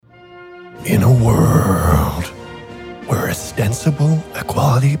In a world where ostensible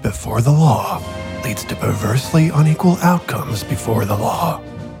equality before the law leads to perversely unequal outcomes before the law,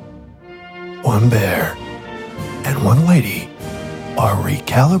 one bear and one lady are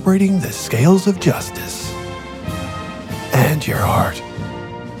recalibrating the scales of justice and your heart.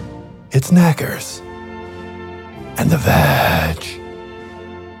 It's Knackers and the Vag.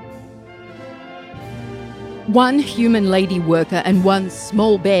 One human lady worker and one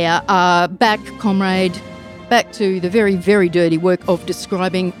small bear are back, comrade, back to the very, very dirty work of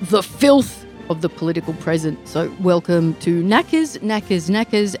describing the filth of the political present. So welcome to Knackers,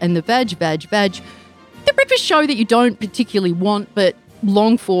 and the Vag, the breakfast show that you don't particularly want but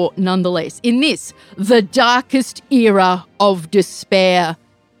long for nonetheless. In this, the darkest era of despair,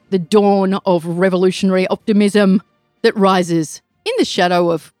 the dawn of revolutionary optimism that rises in the shadow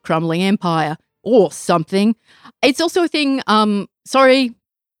of crumbling empire. Or something. It's also a thing,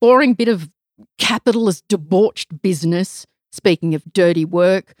 boring bit of capitalist debauched business. Speaking of dirty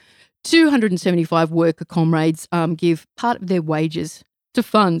work, 275 worker comrades give part of their wages to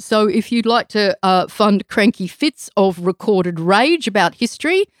fund. So if you'd like to fund cranky fits of recorded rage about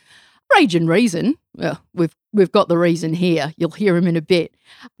history, rage and reason, well, we've got the reason here. You'll hear him in a bit.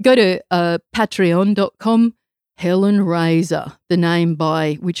 Go to patreon.com. Helen Razor, the name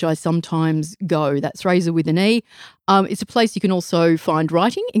by which I sometimes go. That's Razor with an E. It's a place you can also find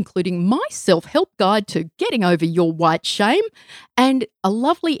writing, including my self-help guide to getting over your white shame and a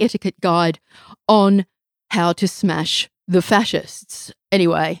lovely etiquette guide on how to smash the fascists.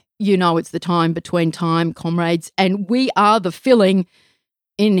 Anyway, you know it's the time between time, comrades, and we are the filling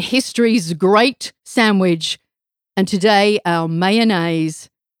in history's great sandwich. And today our mayonnaise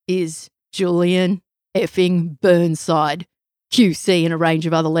is Julian effing Burnside, QC, and a range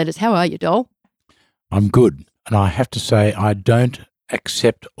of other letters. How are you, doll? I'm good. And I have to say, I don't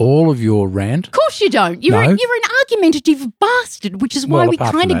accept all of your rant. Of course you don't. You're an argumentative bastard, which is why we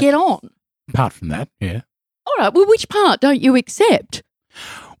kind of get on. Apart from that, yeah. All right, well, which part don't you accept?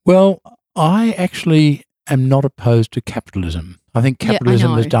 Well, I actually am not opposed to capitalism. I think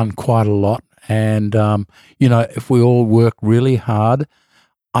capitalism has done quite a lot. And, if we all work really hard,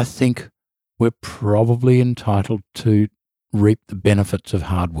 I think we're probably entitled to reap the benefits of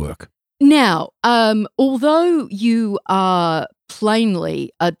hard work. Now, although you are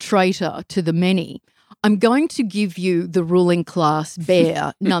plainly a traitor to the many, I'm going to give you the ruling class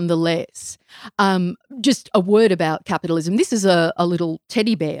bear nonetheless. Just a word about capitalism. This is a little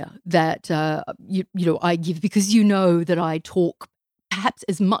teddy bear that I give because you know that I talk perhaps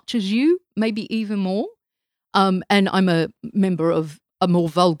as much as you, maybe even more. And I'm a member of a more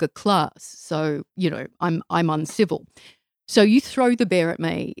vulgar class, so I'm uncivil. So you throw the bear at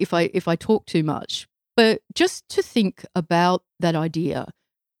me if I talk too much. But just to think about that idea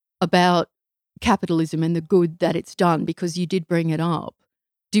about capitalism and the good that it's done, because you did bring it up.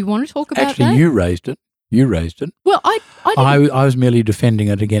 Do you want to talk about that? Actually, you raised it. Well, I was merely defending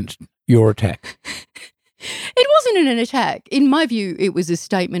it against your attack. It wasn't an attack. In my view, it was a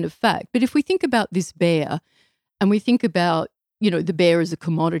statement of fact. But if we think about this bear and we think about the bear as a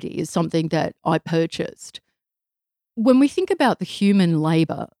commodity, is something that I purchased. When we think about the human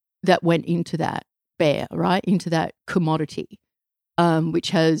labour that went into that bear, right, into that commodity, which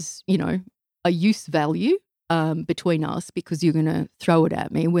has, a use value between us, because you're going to throw it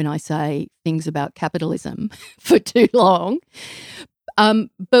at me when I say things about capitalism for too long.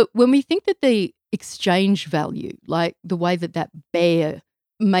 But when we think that the exchange value, like the way that bear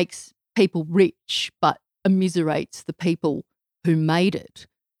makes people rich but immiserates the people who made it,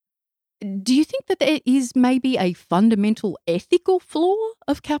 do you think that there is maybe a fundamental ethical flaw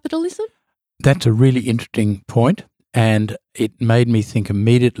of capitalism? That's a really interesting point, and it made me think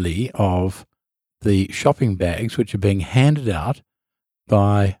immediately of the shopping bags which are being handed out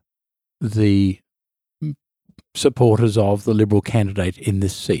by the supporters of the Liberal candidate in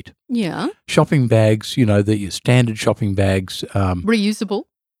this seat. Yeah. Shopping bags, the standard shopping bags. Reusable?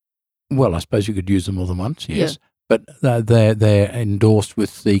 Well, I suppose you could use them more than once, yes. Yeah. But they're endorsed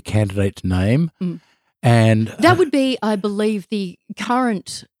with the candidate's name. Mm. And that would be, I believe, the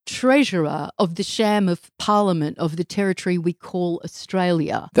current treasurer of the sham of parliament of the territory we call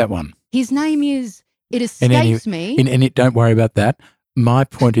Australia. That one. His name is, it escapes me. Don't worry about that. My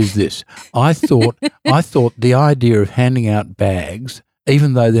point is this. I thought the idea of handing out bags,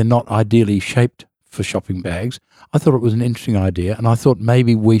 even though they're not ideally shaped for shopping bags, I thought it was an interesting idea, and I thought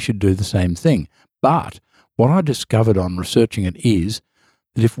maybe we should do the same thing. But what I discovered on researching it is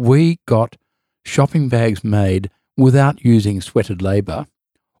that if we got shopping bags made without using sweated labour,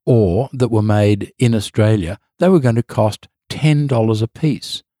 or that were made in Australia, they were going to cost $10 a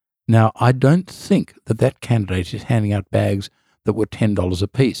piece. Now, I don't think that candidate is handing out bags that were $10 a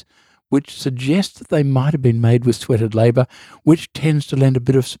piece, which suggests that they might have been made with sweated labour, which tends to lend a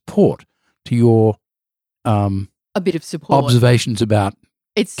bit of support to your a bit of support. observations about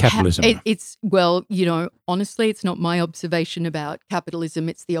capitalism. Well, honestly, it's not my observation about capitalism.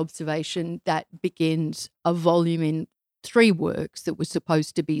 It's the observation that begins a volume in 3 works that was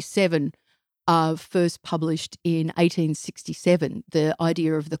supposed to be 7, first published in 1867. The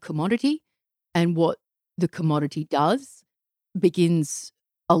idea of the commodity and what the commodity does begins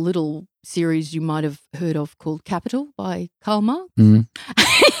a little series you might have heard of called Capital by Karl Marx. Mm.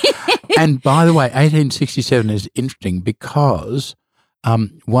 And by the way, 1867 is interesting because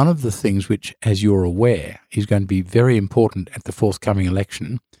one of the things which, as you're aware, is going to be very important at the forthcoming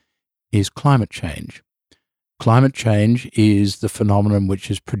election is climate change. Climate change is the phenomenon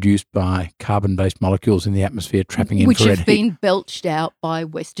which is produced by carbon-based molecules in the atmosphere trapping infrared heat. Which have been belched out by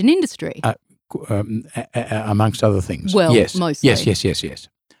Western industry. Amongst other things. Well, yes. mostly. Yes.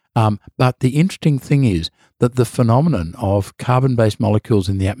 But the interesting thing is that the phenomenon of carbon-based molecules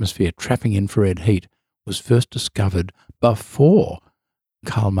in the atmosphere trapping infrared heat was first discovered before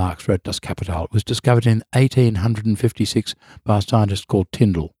Karl Marx wrote Das Kapital. It was discovered in 1856 by a scientist called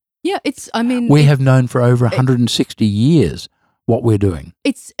Tyndall. Yeah, we have known for over 160 years what we're doing.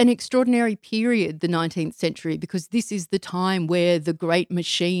 It's an extraordinary period, the 19th century, because this is the time where the great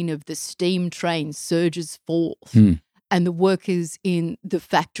machine of the steam train surges forth and the workers in the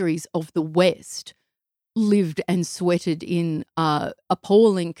factories of the West lived and sweated in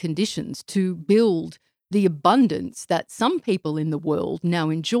appalling conditions to build the abundance that some people in the world now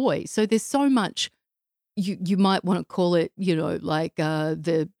enjoy. So there's so much, you might want to call it, like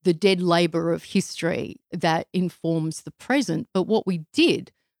the dead labour of history that informs the present. But what we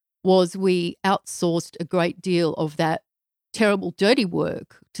did was we outsourced a great deal of that terrible, dirty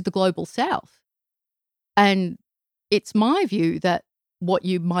work to the global south. And it's my view that what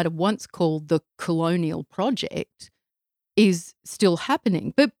you might have once called the colonial project is still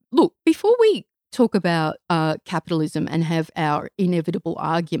happening. But look, before we talk about capitalism and have our inevitable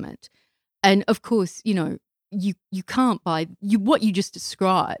argument, and of course, you can't buy what you just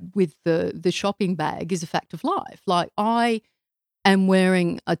described with the shopping bag is a fact of life. Like, I am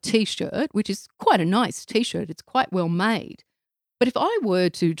wearing a T-shirt, which is quite a nice T-shirt. It's quite well made. But if I were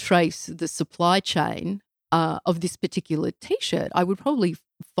to trace the supply chain of this particular T-shirt, I would probably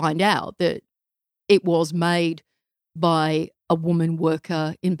find out that it was made by a woman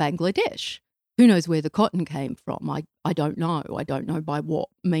worker in Bangladesh. Who knows where the cotton came from? I don't know. I don't know by what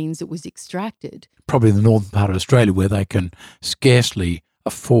means it was extracted. Probably the northern part of Australia where they can scarcely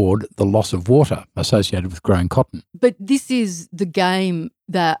afford the loss of water associated with growing cotton. But this is the game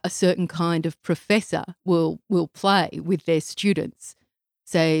that a certain kind of professor will play with their students.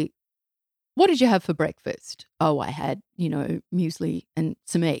 Say, what did you have for breakfast? Oh, I had, muesli and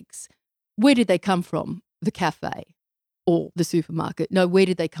some eggs. Where did they come from? The cafe or the supermarket? No, where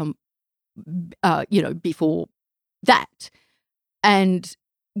did they come before that? And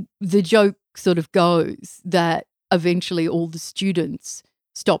the joke sort of goes that eventually all the students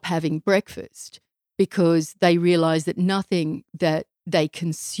stop having breakfast because they realize that nothing that they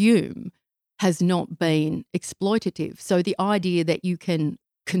consume has not been exploitative. So the idea that you can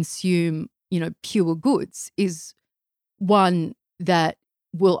consume, pure goods is one that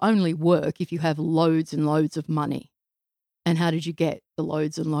will only work if you have loads and loads of money. And how did you get the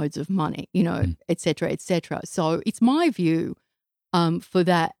loads and loads of money, et cetera, et cetera. So it's my view for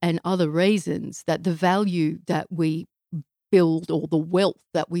that and other reasons that the value that we build or the wealth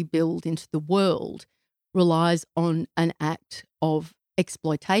that we build into the world relies on an act of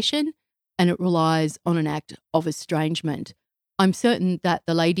exploitation and it relies on an act of estrangement. I'm certain that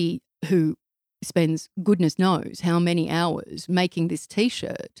the lady who spends goodness knows how many hours making this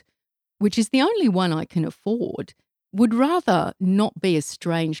T-shirt, which is the only one I can afford, would rather not be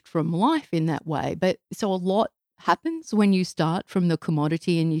estranged from life in that way. But so a lot happens when you start from the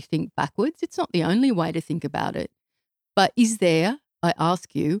commodity and you think backwards. It's not the only way to think about it. But is there, I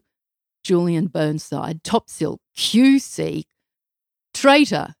ask you, Julian Burnside, top silk, QC,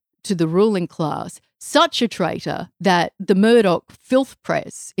 traitor to the ruling class, such a traitor that the Murdoch filth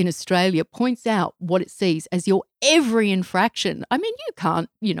press in Australia points out what it sees as your every infraction? I mean, you can't,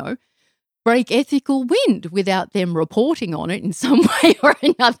 break ethical wind without them reporting on it in some way or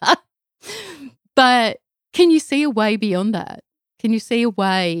another. But can you see a way beyond that? Can you see a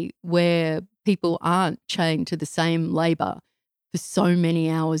way where people aren't chained to the same labour for so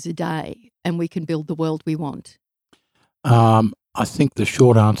many hours a day and we can build the world we want? I think the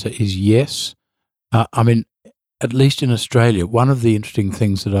short answer is yes. At least in Australia, one of the interesting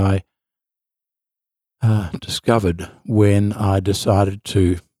things that I discovered when I decided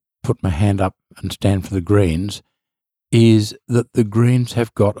to put my hand up and stand for the Greens is that the Greens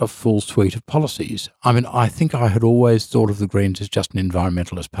have got a full suite of policies. I mean, I think I had always thought of the Greens as just an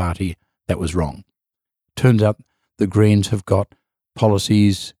environmentalist party. That was wrong. Turns out the Greens have got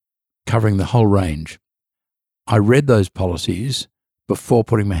policies covering the whole range. I read those policies before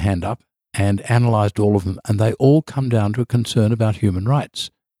putting my hand up and analysed all of them, and they all come down to a concern about human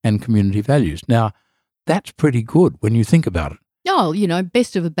rights and community values. Now, that's pretty good when you think about it. Oh,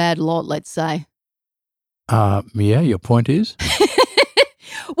 best of a bad lot, let's say. Yeah, your point is?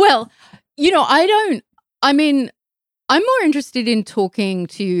 Well, I'm more interested in talking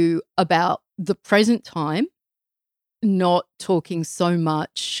to you about the present time, not talking so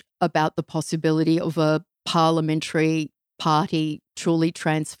much about the possibility of a parliamentary party truly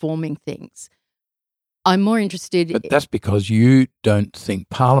transforming things. I'm more interested. But that's because you don't think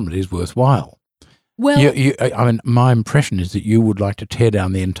Parliament is worthwhile. Well, my impression is that you would like to tear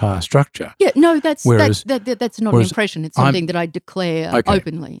down the entire structure. Yeah, no, that's not an impression. It's something that I declare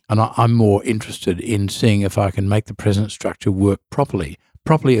openly. And I'm more interested in seeing if I can make the present structure work properly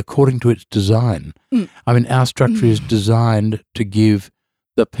according to its design. Mm. I mean, our structure is designed to give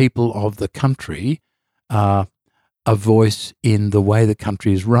the people of the country a voice in the way the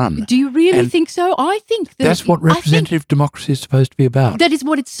country is run. Do you really think so? I think that's what representative democracy is supposed to be about. That is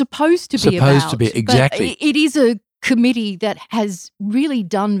what it's supposed to be about. Supposed to be, exactly. But it is a committee that has really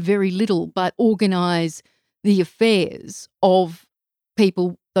done very little but organise the affairs of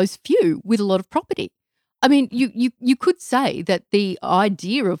people, those few with a lot of property. I mean, you could say that the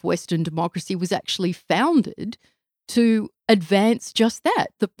idea of Western democracy was actually founded to advance just that.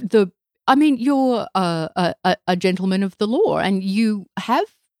 You're a gentleman of the law, and you have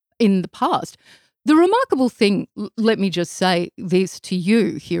in the past. The remarkable thing, let me just say this to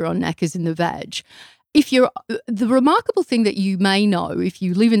you here on Knackers in the Vag. The remarkable thing that you may know if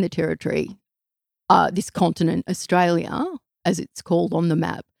you live in the Territory, this continent, Australia, as it's called on the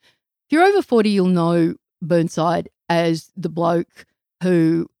map, if you're over 40, you'll know Burnside as the bloke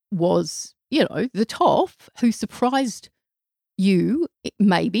who was, the toff who surprised you,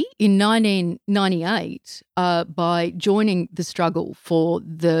 maybe, in 1998 by joining the struggle for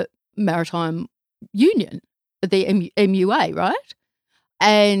the Maritime Union, the MUA, right?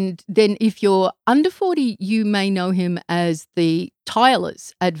 And then if you're under 40, you may know him as the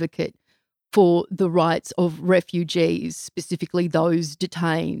tireless advocate for the rights of refugees, specifically those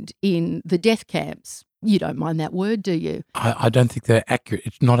detained in the death camps. You don't mind that word, do you? I don't think they're accurate.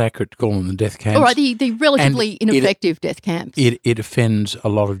 It's not accurate to call them the death camps. All right, the relatively ineffective death camps. It offends a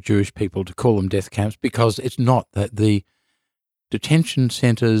lot of Jewish people to call them death camps because it's not. That the detention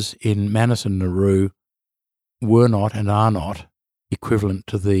centres in Manus and Nauru were not and are not equivalent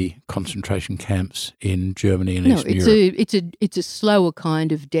to the concentration camps in Germany and Eastern Europe. It's a slower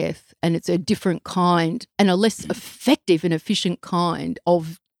kind of death, and it's a different kind and a less effective and efficient kind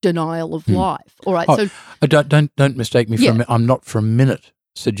of denial of life. All right. Don't mistake me for a minute. I'm not for a minute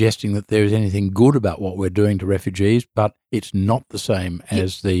suggesting that there is anything good about what we're doing to refugees, but it's not the same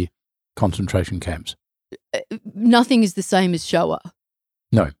as the concentration camps. Nothing is the same as Shoah.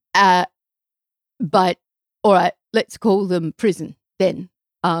 No. But all right, let's call them prison then.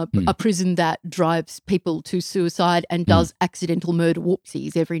 A prison that drives people to suicide and does accidental murder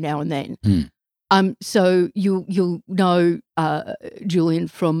whoopsies every now and then. So you'll know Julian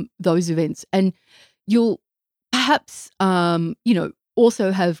from those events, and you'll perhaps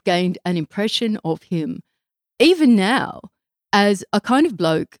also have gained an impression of him even now as a kind of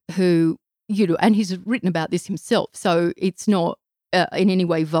bloke who and he's written about this himself, so it's not in any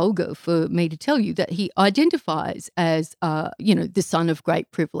way vulgar for me to tell you that he identifies as the son of great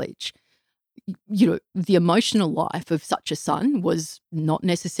privilege. The emotional life of such a son was not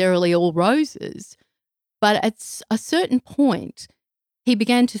necessarily all roses, but at a certain point, he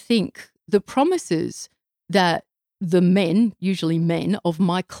began to think the promises that the men, usually men of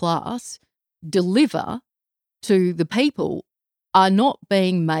my class, deliver to the people are not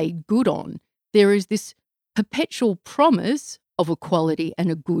being made good on. There is this perpetual promise of equality and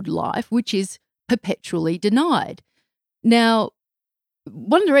a good life, which is perpetually denied. Now,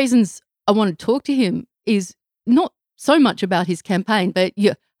 one of the reasons I want to talk to him is not so much about his campaign, but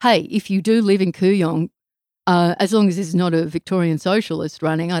hey, if you do live in Kooyong, as long as there's not a Victorian socialist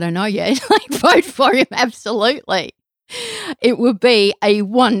running, I don't know yet, vote for him, absolutely. It would be a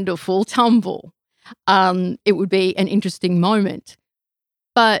wonderful tumble. It would be an interesting moment.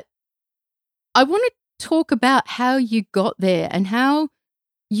 But I want to talk about how you got there and how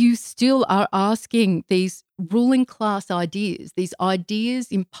you still are asking these ruling class ideas, these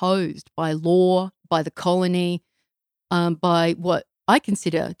ideas imposed by law, by the colony, by what I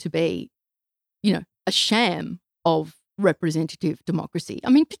consider to be, a sham of representative democracy. I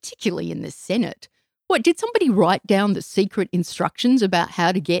mean, particularly in the Senate. What, did somebody write down the secret instructions about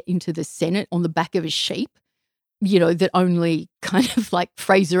how to get into the Senate on the back of a sheep, that only kind of like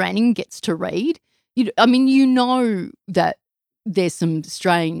Fraser Anning gets to read? That there's some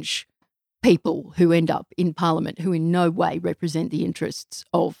strange people who end up in Parliament who in no way represent the interests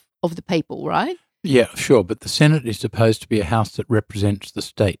of the people, right? Yeah, sure. But the Senate is supposed to be a house that represents the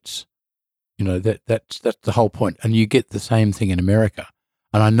states. That's the whole point. And you get the same thing in America.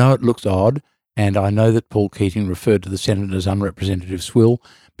 And I know it looks odd, and I know that Paul Keating referred to the Senate as unrepresentative swill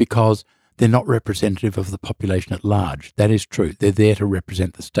because they're not representative of the population at large. That is true. They're there to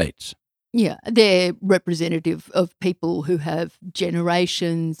represent the states. Yeah, they're representative of people who have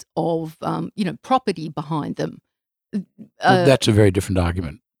generations of, property behind them. Well, that's a very different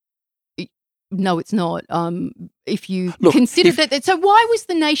argument. No, it's not. If you consider that, so why was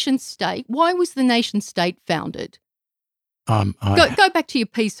the nation state? Why was the nation state founded? Go back to your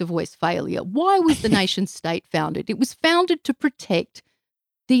Peace of Westphalia. Why was the nation state founded? It was founded to protect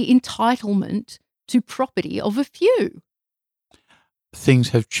the entitlement to property of a few. Things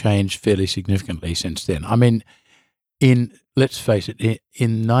have changed fairly significantly since then. I mean, let's face it,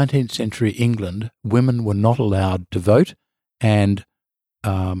 in 19th century England, women were not allowed to vote, and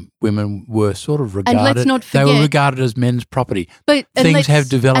women were sort of regarded. And let's not forget, they were regarded as men's property. But things have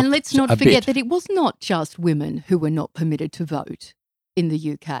developed. And let's not forget that it was not just women who were not permitted to vote in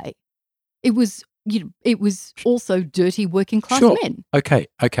the UK. It was, it was also dirty working class men. Okay.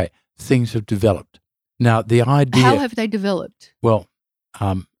 Things have developed. Now the idea. How have they developed? Well,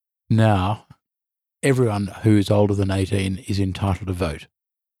 now everyone who is older than 18 is entitled to vote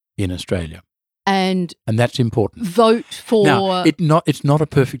in Australia. And that's important. Vote for. Now, it's not a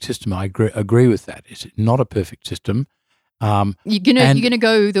perfect system. I agree with that. It's not a perfect system. You're gonna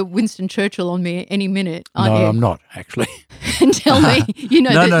go the Winston Churchill on me any minute, aren't you? No, I'm not actually. And tell me,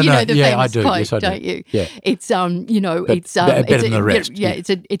 the famous do. quote, Yes, I do. Don't you? Yeah. It's it's better than the rest. Yeah,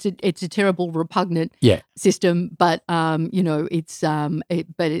 it's a terrible, repugnant system, but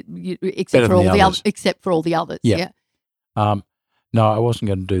except for all the others. Yeah. No, I wasn't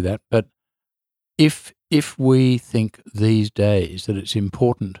going to do that, but if we think these days that it's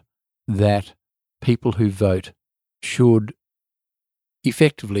important that people who vote should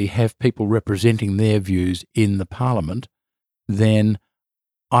effectively have people representing their views in the Parliament, then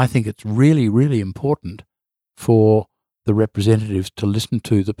I think it's really, really important for the representatives to listen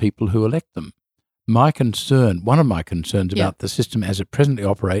to the people who elect them. One of my concerns about the system as it presently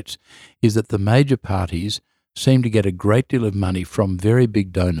operates is that the major parties seem to get a great deal of money from very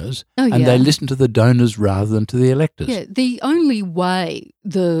big donors, and they listen to the donors rather than to the electors. Yeah, the only way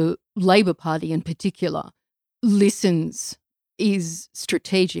the Labor Party in particular listens is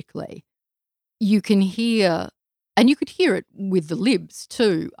strategically. You can hear, and you could hear it with the Libs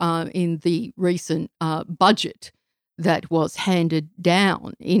too, in the recent budget that was handed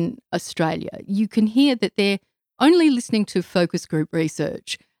down in Australia. You can hear that they're only listening to focus group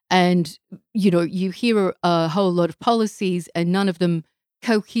research. And, you hear a whole lot of policies and none of them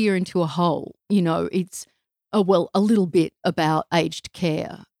cohere into a whole. It's, a little bit about aged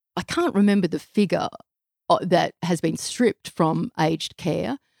care. I can't remember the figure that has been stripped from aged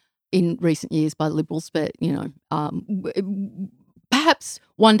care in recent years by Liberals, but, perhaps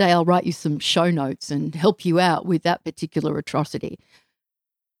one day I'll write you some show notes and help you out with that particular atrocity.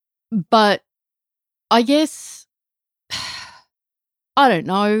 But I guess... I don't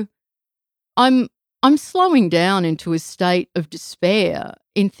know. I'm slowing down into a state of despair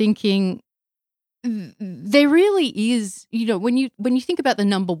in thinking there really is, when you think about the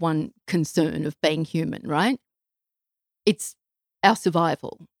number one concern of being human, right? It's our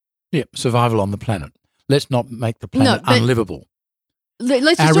survival. Yeah, survival on the planet. Let's not make the planet unlivable.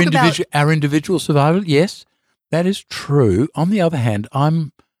 Let's just talk about our individual survival. Yes, that is true. On the other hand,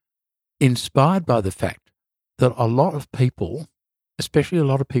 I'm inspired by the fact that a lot of people, especially a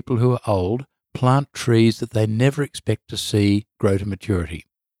lot of people who are old, plant trees that they never expect to see grow to maturity.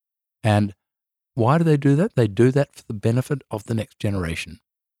 And why do they do that? They do that for the benefit of the next generation.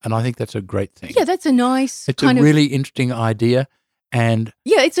 And I think that's a great thing. Yeah, that's a nice It's a really interesting idea. And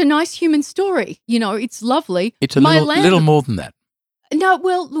yeah, it's a nice human story. It's lovely. It's a little more than that. No,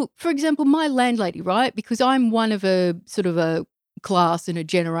 well, look, for example, my landlady, right? Because I'm one of a sort of a class and a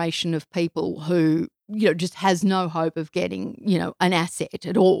generation of people who just has no hope of getting, an asset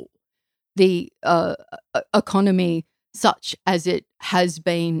at all. The economy, such as it has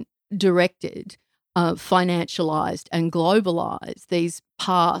been directed, financialised and globalised these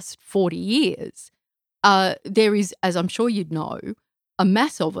past 40 years, there is, as I'm sure you'd know, a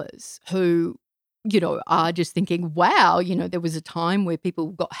mass of us who, are just thinking, wow, there was a time where people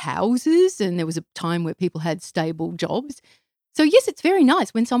got houses and there was a time where people had stable jobs. So, yes, it's very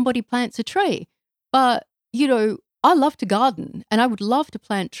nice when somebody plants a tree. But, I love to garden and I would love to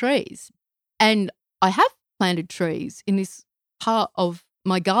plant trees. And I have planted trees in this part of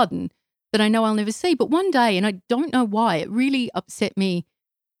my garden that I know I'll never see. But one day, and I don't know why, it really upset me,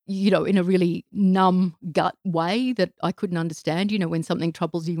 in a really numb gut way that I couldn't understand, when something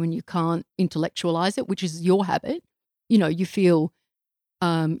troubles you and you can't intellectualize it, which is your habit. You feel,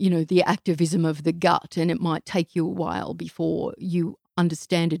 the activism of the gut, and it might take you a while before you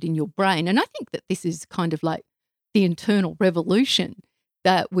understand it in your brain. And I think that this is kind of like the internal revolution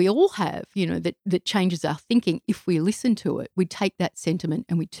that we all have, that changes our thinking. If we listen to it, we take that sentiment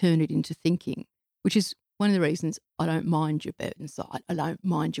and we turn it into thinking, which is one of the reasons I don't mind your bird inside. I don't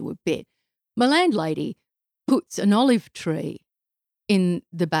mind you a bit. My landlady puts an olive tree in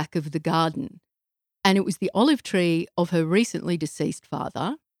the back of the garden, and it was the olive tree of her recently deceased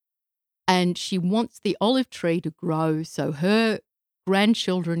father, and she wants the olive tree to grow so her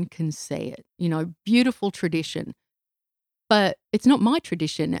grandchildren can see it. Beautiful tradition. But it's not my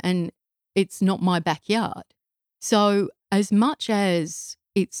tradition and it's not my backyard. So as much as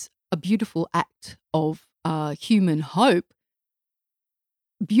it's a beautiful act of human hope,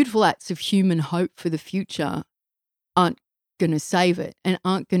 beautiful acts of human hope for the future aren't going to save it and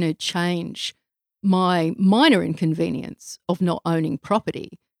aren't going to change my minor inconvenience of not owning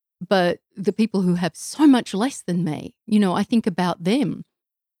property. But the people who have so much less than me, I think about them.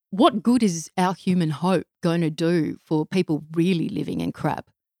 What good is our human hope going to do for people really living in crap?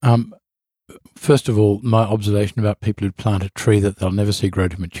 First of all, my observation about people who plant a tree that they'll never see grow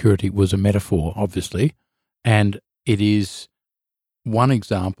to maturity was a metaphor, obviously, and it is one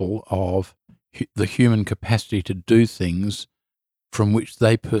example of the human capacity to do things from which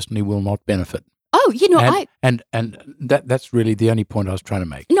they personally will not benefit. Oh, and that's really the only point I was trying to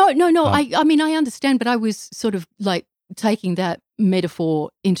make. No. I mean, I understand, but I was sort of like taking that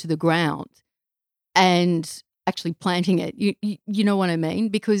metaphor into the ground and actually planting it. You know what I mean?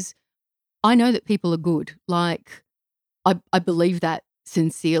 Because I know that people are good. Like, I believe that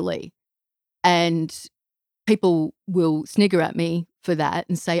sincerely. And people will snigger at me for that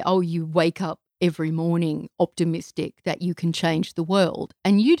and say, oh, you wake up every morning optimistic that you can change the world.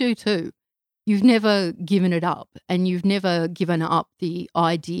 And you do too. You've never given it up, and you've never given up the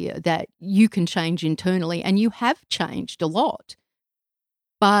idea that you can change internally, and you have changed a lot.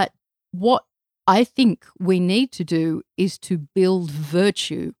 But what I think we need to do is to build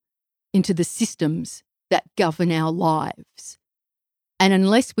virtue into the systems that govern our lives. And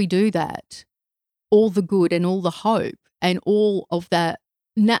unless we do that, all the good and all the hope and all of that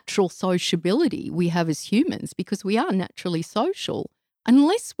natural sociability we have as humans, because we are naturally social,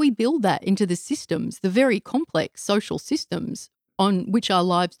 unless we build that into the systems, the very complex social systems on which our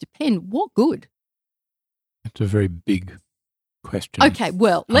lives depend, what good? It's a very big question. Okay,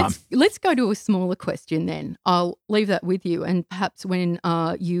 well, let's go to a smaller question then. I'll leave that with you, and perhaps when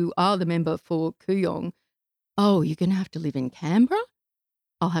you are the member for Kooyong, you're going to have to live in Canberra?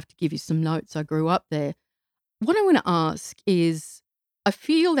 I'll have to give you some notes. I grew up there. What I want to ask is, I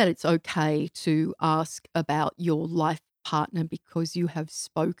feel that it's okay to ask about your life partner because you have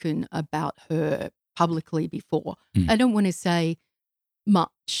spoken about her publicly before. I don't want to say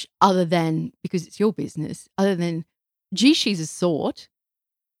much other than, because it's your business, other than, gee, she's a sort,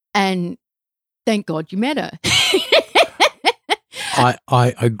 and thank God you met her.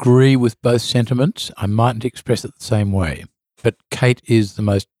 I agree with both sentiments. I mightn't express it the same way, but Kate is the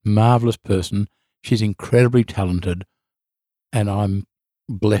most marvellous person. She's incredibly talented, and I'm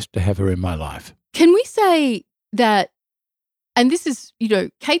blessed to have her in my life. Can we say that, and this is,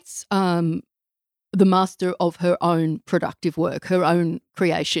 Kate's the master of her own productive work, her own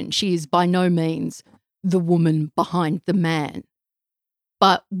creation. She is by no means the woman behind the man.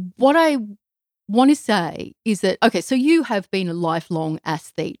 But what I want to say is that, okay, so you have been a lifelong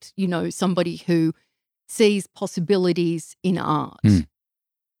aesthete, somebody who sees possibilities in art.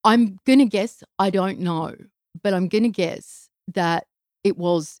 I'm going to guess, I don't know, but I'm going to guess that it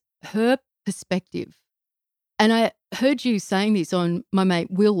was her perspective. And I heard you saying this on my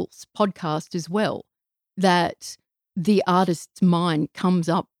mate Will's podcast as well, that the artist's mind comes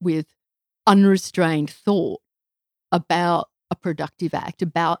up with unrestrained thought about a productive act,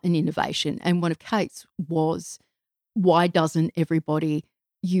 about an innovation. And one of Kate's was, why doesn't everybody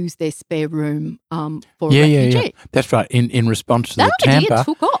use their spare room for a refugee? Yeah. That's right. In response to that the Tampa, idea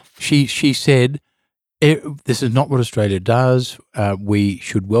took off. She said, this is not what Australia does. We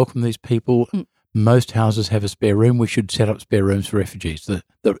should welcome these people. most houses have a spare room. We should set up spare rooms for refugees.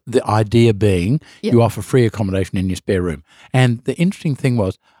 The idea being Yep. you offer free accommodation in your spare room. And the interesting thing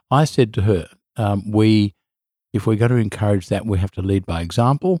was, I said to her, if we're going to encourage that, we have to lead by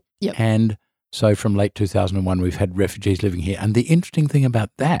example. Yep. And so from late 2001, we've had refugees living here. And the interesting thing about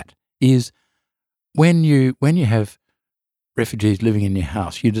that is when you have refugees living in your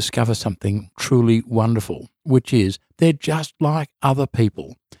house, you discover something truly wonderful, which is they're just like other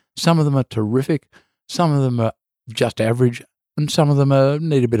people. Some of them are terrific, some of them are just average, and some of them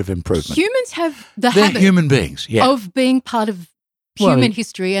need a bit of improvement. Humans have the They're habit human beings, yeah. of being part of Well, human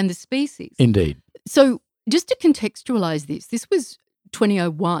history and the species. Indeed. So just to contextualize this was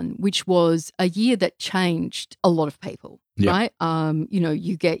 2001, which was a year that changed a lot of people, Yeah. right?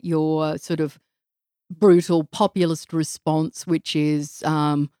 You get your sort of brutal populist response, which is,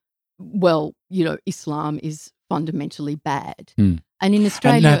 Islam is fundamentally bad. And in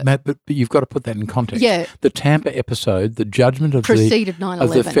Australia, And no, Matt, but you've got to put that in context. yeah, The Tampa episode, the judgment of preceded the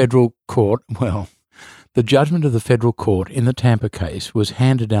 9/11. federal court, the judgment of the federal court in the Tampa case was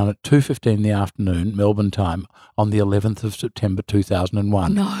handed down at 2:15 in the afternoon, Melbourne time, on the 11th of September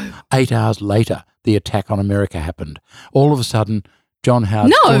 2001. No. 8 hours later, the attack on America happened. All of a sudden, John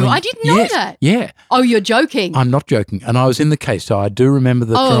Howard. No, I didn't know that. Yeah. Oh, you're joking. I'm not joking. And I was in the case, so I do remember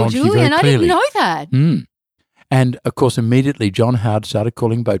the chronology very Julian, I clearly. didn't know that. And, of course, immediately John Howard started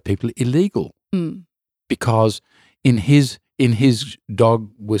calling boat people illegal because in his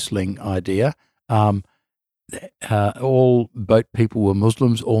dog whistling idea, all boat people were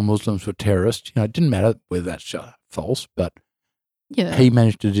Muslims, all Muslims were terrorists. It didn't matter whether that's false, but Yeah. he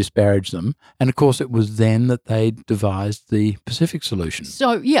managed to disparage them. And, of course, it was then that they devised the Pacific solution.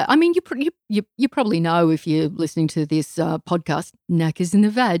 So, yeah, I mean, you probably know if you're listening to this podcast, Knackers in the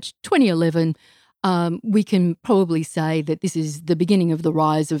Vag, 2011, we can probably say that this is the beginning of the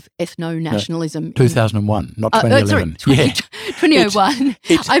rise of ethno-nationalism. 2001, not 2011. Sorry, Yeah. 2001.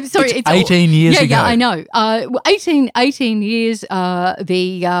 I'm sorry. It's 18 years ago. Yeah, I know. 18 years,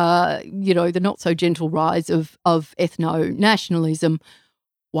 the not so gentle rise of ethno-nationalism,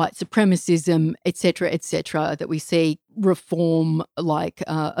 white supremacism, et cetera, that we see reform like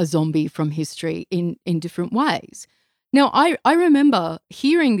a zombie from history in different ways. Now, I remember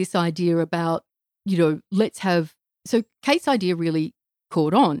hearing this idea about, so Kate's idea really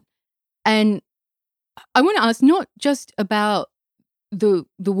caught on. And I want to ask not just about the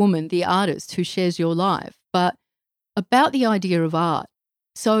woman, the artist who shares your life, but about the idea of art.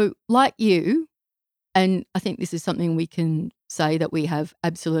 So like you, and I think this is something we can say that we have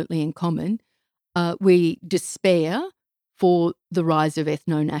absolutely in common, we despair for the rise of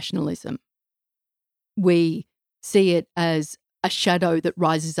ethno-nationalism. We see it as a shadow that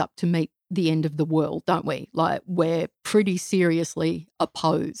rises up to meet the end of the world, don't we? Like we're pretty seriously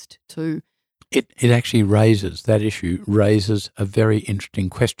opposed to. It actually that issue raises a very interesting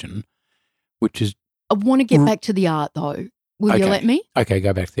question, which is. I want to get back to the art though. Will you let me? Okay,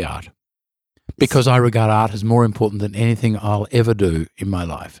 go back to the art. Because I regard art as more important than anything I'll ever do in my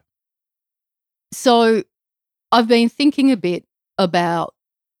life. So I've been thinking a bit about,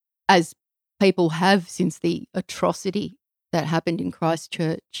 as people have since the atrocity that happened in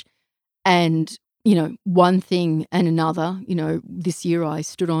Christchurch, and, one thing and another, this year I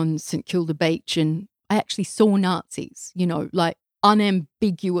stood on St Kilda Beach and I actually saw Nazis, like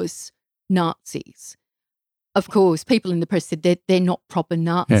unambiguous Nazis. Of course, people in the press said they're not proper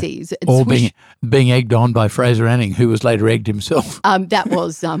Nazis. Yeah. All being egged on by Fraser Anning, who was later egged himself. That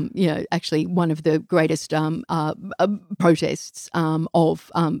was, actually one of the greatest protests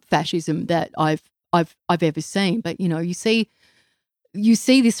of fascism that I've ever seen. But you see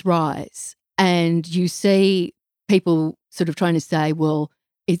this rise, and you see people sort of trying to say, well,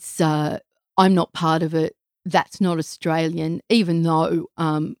 it's I'm not part of it. That's not Australian, even though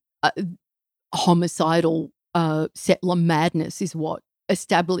homicidal settler madness is what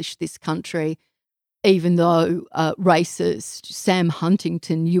established this country, even though racist Sam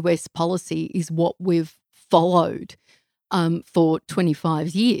Huntington US policy is what we've followed for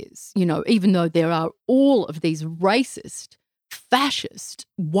 25 years. Even though there are all of these racist, fascist,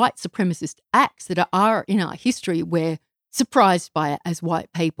 white supremacist acts that are in our history, we're surprised by it as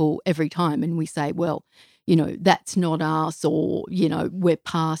white people every time, and we say, well, that's not us, or, we're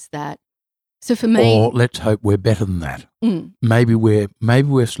past that. So for me, or let's hope we're better than that. Maybe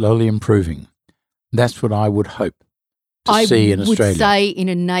we're slowly improving. That's what I would hope to see in Australia. I would say in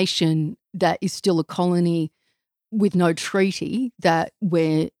a nation that is still a colony with no treaty that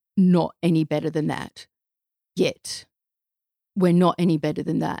we're not any better than that yet. We're not any better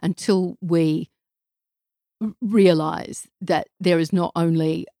than that until we realise that there is not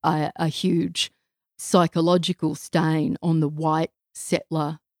only a huge psychological stain on the white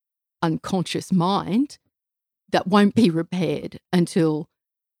settler unconscious mind that won't be repaired until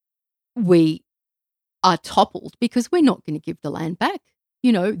we are toppled, because we're not going to give the land back.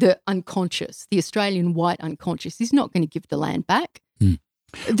 You know, the unconscious, the Australian white unconscious is not going to give the land back.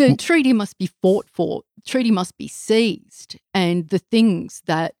 The treaty must be fought for. Treaty must be seized. And the things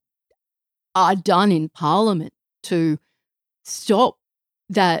that are done in Parliament to stop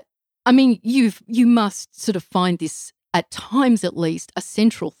that, I mean, you must sort of find this, at times at least, a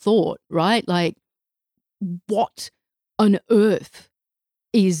central thought, right? Like, what on earth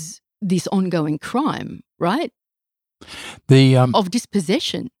is this ongoing crime, right? Of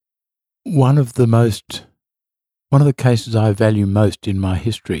dispossession. One of the cases I value most in my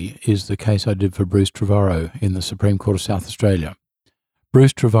history is the case I did for Bruce Trevorrow in the Supreme Court of South Australia.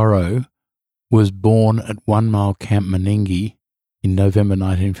 Bruce Trevorrow was born at 1 Mile Camp Meningie in November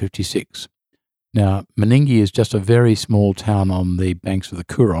 1956. Now, Meningie is just a very small town on the banks of the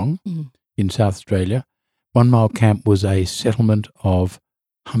Coorong in South Australia. 1 Mile Camp was a settlement of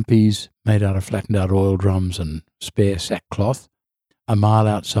humpies made out of flattened out oil drums and spare sackcloth a mile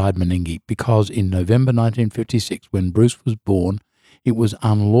outside Meningie, because in November 1956, when Bruce was born, it was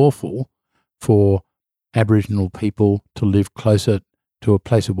unlawful for Aboriginal people to live closer to a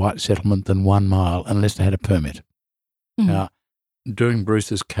place of white settlement than 1 mile unless they had a permit. Now, doing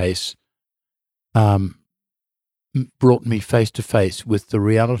Bruce's case brought me face to face with the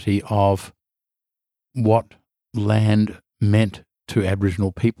reality of what land meant to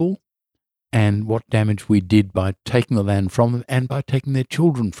Aboriginal people and what damage we did by taking the land from them and by taking their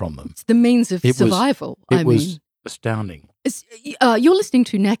children from them. It's the means of survival. It was astounding. You're listening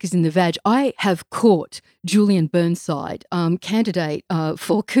to Knackers in the Vag. I have caught Julian Burnside, candidate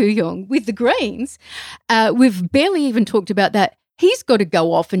for Kooyong with the Greens. We've barely even talked about that. He's got to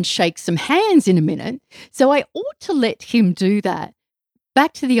go off and shake some hands in a minute. So I ought to let him do that.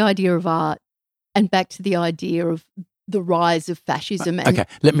 Back to the idea of art and back to the idea of the rise of fascism. Okay,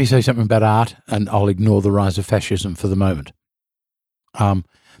 let me say something about art, and I'll ignore the rise of fascism for the moment.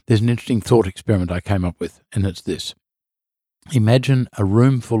 There's an interesting thought experiment I came up with, and it's this. Imagine a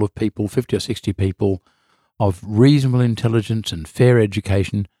room full of people, 50 or 60 people, of reasonable intelligence and fair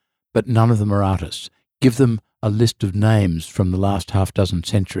education, but none of them are artists. Give them a list of names from the last half dozen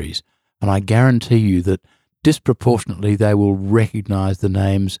centuries, and I guarantee you that disproportionately they will recognise the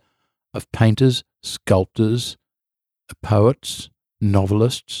names of painters, sculptors, poets,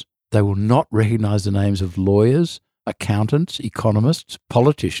 novelists. They will not recognise the names of lawyers, accountants, economists,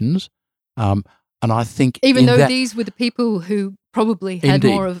 politicians, and I think even though these were the people who probably had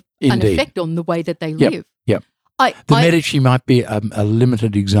more of an effect on the way that they live. Yep. The Medici might be a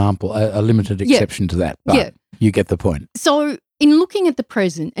limited example, a limited exception to that, but you get the point. So in looking at the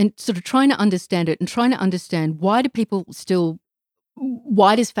present and sort of trying to understand it and trying to understand why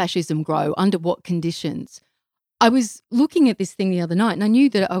does fascism grow, under what conditions? I was looking at this thing the other night and I knew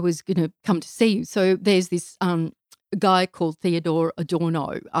that I was going to come to see you. So there's this guy called Theodore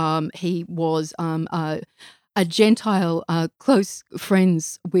Adorno. He was a Gentile, close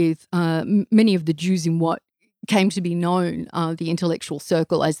friends with many of the Jews in what came to be known, the intellectual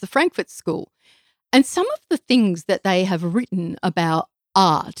circle, as the Frankfurt School. And some of the things that they have written about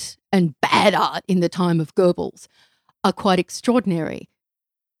art and bad art in the time of Goebbels are quite extraordinary.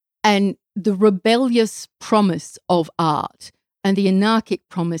 And the rebellious promise of art and the anarchic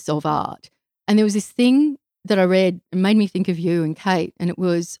promise of art. And there was this thing that I read and made me think of you and Kate, and it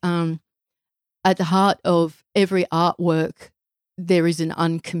was at the heart of every artwork, there is an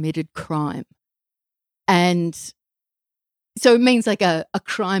uncommitted crime. And so it means like a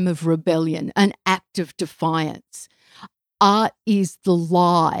crime of rebellion, an act of defiance. Art is the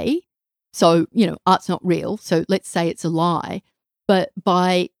lie. So, art's not real. So let's say it's a lie. But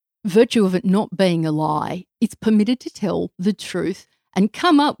by virtue of it not being a lie, it's permitted to tell the truth and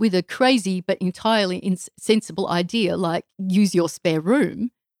come up with a crazy but entirely insensible idea like use your spare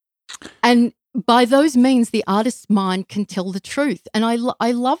room. And by those means, the artist's mind can tell the truth. And I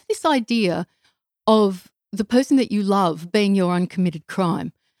love this idea of the person that you love being your uncommitted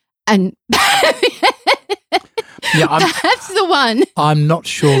crime. And that's the one. I'm not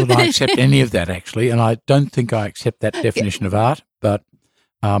sure that I accept any of that, actually, and I don't think I accept that definition of art, but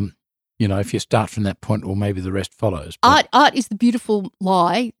if you start from that point, well, maybe the rest follows. Art is the beautiful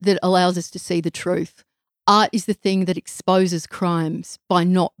lie that allows us to see the truth. Art is the thing that exposes crimes by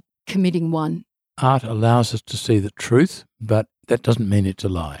not committing one. Art allows us to see the truth, but that doesn't mean it's a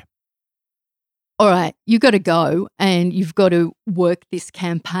lie. All right, you've got to go and you've got to work this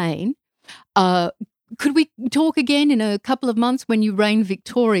campaign. could we talk again in a couple of months when you reign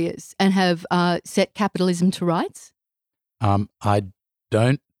victorious and have set capitalism to rights? I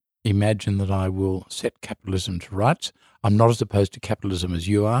don't imagine that I will set capitalism to rights. I'm not as opposed to capitalism as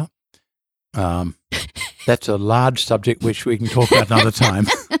you are. That's a large subject which we can talk about another time.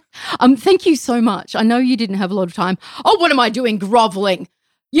 Thank you so much. I know you didn't have a lot of time. Oh, what am I doing groveling?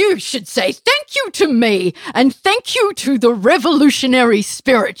 You should say thank you to me and thank you to the revolutionary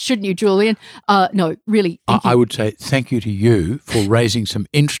spirit, shouldn't you, Julian? No, really. I would say thank you to you for raising some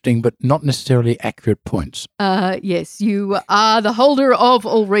interesting but not necessarily accurate points. Yes, you are the holder of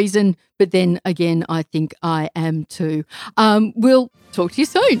all reason, but then again, I think I am too. We'll talk to you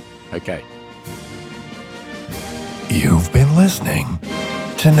soon. Okay. You've been listening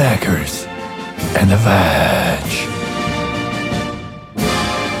to Knackers and the Vag.